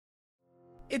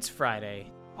It's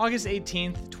Friday, August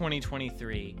 18th,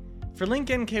 2023. For Link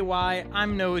NKY,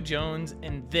 I'm Noah Jones,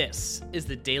 and this is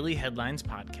the Daily Headlines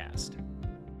Podcast.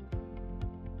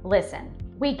 Listen,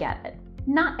 we get it.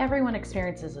 Not everyone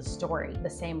experiences a story the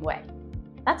same way.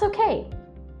 That's okay.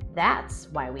 That's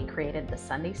why we created the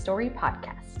Sunday Story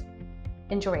Podcast.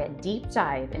 Enjoy a deep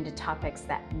dive into topics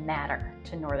that matter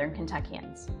to Northern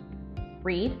Kentuckians.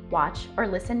 Read, watch, or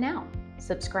listen now.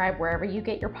 Subscribe wherever you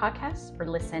get your podcasts or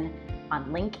listen on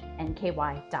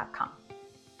linknky.com.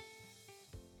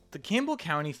 The Campbell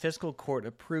County Fiscal Court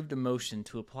approved a motion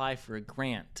to apply for a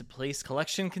grant to place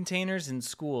collection containers in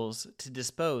schools to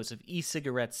dispose of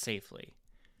e-cigarettes safely.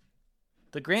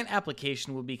 The grant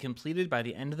application will be completed by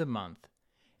the end of the month.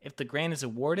 If the grant is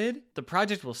awarded, the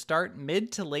project will start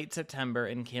mid to late September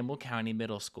in Campbell County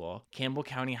Middle School, Campbell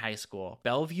County High School,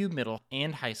 Bellevue Middle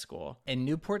and High School, and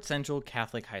Newport Central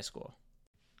Catholic High School.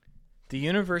 The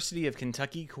University of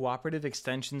Kentucky Cooperative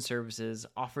Extension Services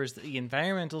offers the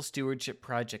Environmental Stewardship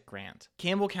Project grant.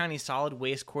 Campbell County Solid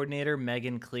Waste Coordinator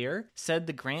Megan Clear said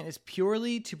the grant is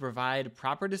purely to provide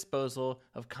proper disposal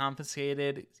of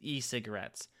confiscated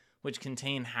e-cigarettes, which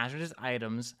contain hazardous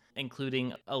items,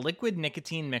 including a liquid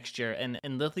nicotine mixture and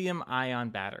lithium-ion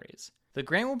batteries. The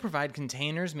grant will provide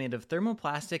containers made of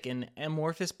thermoplastic and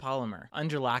amorphous polymer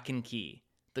under lock and key.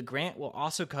 The grant will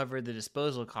also cover the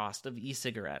disposal cost of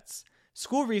e-cigarettes.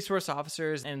 School resource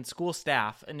officers and school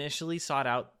staff initially sought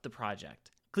out the project.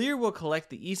 Clear will collect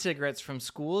the e-cigarettes from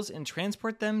schools and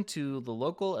transport them to the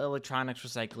local electronics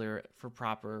recycler for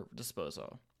proper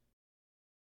disposal.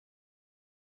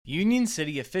 Union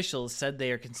City officials said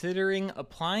they are considering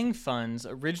applying funds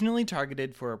originally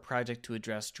targeted for a project to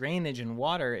address drainage and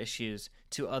water issues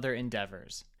to other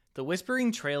endeavors. The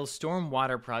Whispering Trails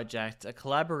Stormwater Project, a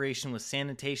collaboration with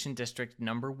Sanitation District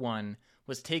No. 1,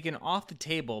 was taken off the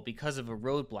table because of a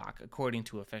roadblock, according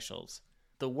to officials.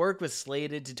 The work was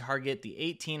slated to target the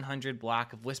 1800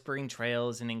 block of Whispering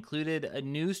Trails and included a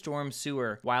new storm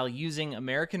sewer while using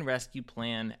American Rescue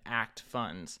Plan Act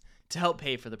funds to help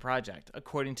pay for the project,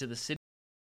 according to the city.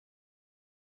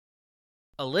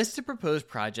 A list of proposed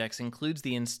projects includes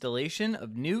the installation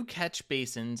of new catch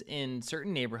basins in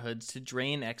certain neighborhoods to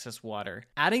drain excess water,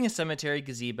 adding a cemetery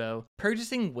gazebo,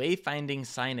 purchasing wayfinding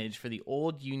signage for the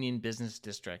Old Union Business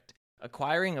District,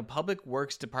 acquiring a Public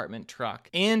Works Department truck,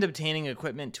 and obtaining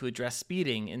equipment to address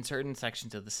speeding in certain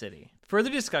sections of the city. Further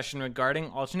discussion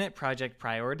regarding alternate project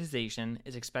prioritization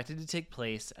is expected to take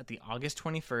place at the August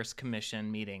 21st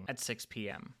Commission meeting at 6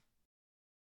 p.m.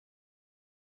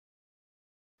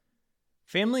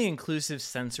 Family-inclusive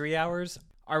sensory hours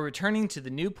are returning to the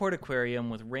Newport Aquarium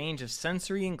with a range of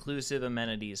sensory-inclusive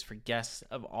amenities for guests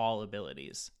of all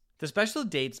abilities. The special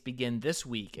dates begin this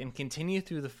week and continue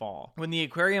through the fall, when the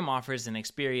aquarium offers an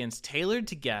experience tailored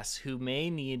to guests who may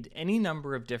need any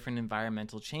number of different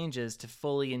environmental changes to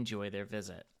fully enjoy their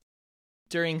visit.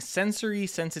 During sensory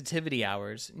sensitivity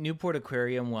hours, Newport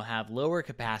Aquarium will have lower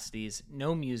capacities,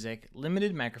 no music,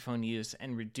 limited microphone use,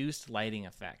 and reduced lighting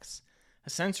effects. A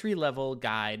sensory-level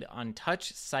guide on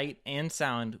touch, sight, and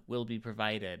sound will be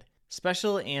provided.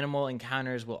 Special animal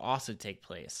encounters will also take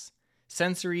place.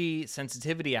 Sensory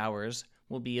sensitivity hours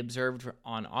will be observed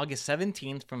on August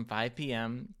 17th from 5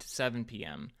 p.m. to 7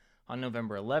 p.m., on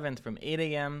November 11th from 8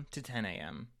 a.m. to 10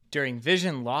 a.m. During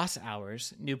vision loss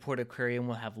hours, Newport Aquarium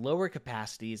will have lower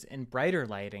capacities and brighter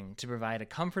lighting to provide a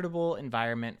comfortable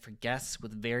environment for guests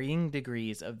with varying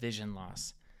degrees of vision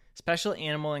loss. Special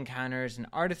animal encounters and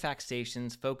artifact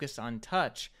stations focused on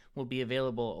touch will be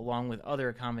available along with other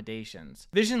accommodations.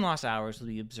 Vision loss hours will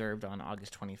be observed on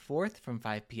August 24th from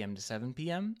 5 p.m. to 7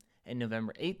 p.m. and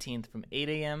November 18th from 8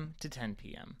 a.m. to 10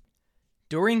 p.m.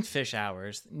 During fish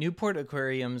hours, Newport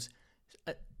Aquarium's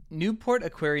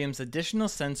additional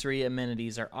sensory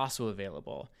amenities are also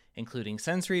available, including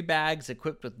sensory bags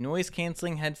equipped with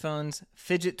noise-canceling headphones,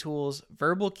 fidget tools,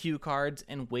 verbal cue cards,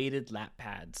 and weighted lap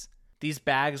pads. These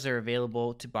bags are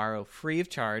available to borrow free of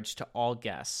charge to all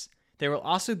guests. There will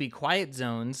also be quiet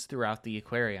zones throughout the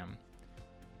aquarium.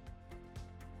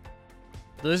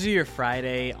 Those are your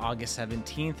Friday, August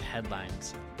 17th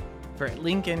headlines. For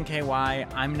Link NKY,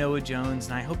 I'm Noah Jones,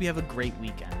 and I hope you have a great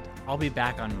weekend. I'll be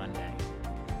back on Monday.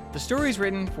 The stories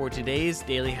written for today's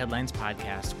Daily Headlines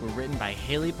podcast were written by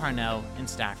Haley Parnell and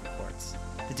Staff Reports.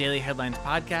 The Daily Headlines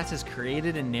podcast is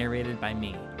created and narrated by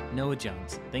me, Noah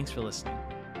Jones. Thanks for listening.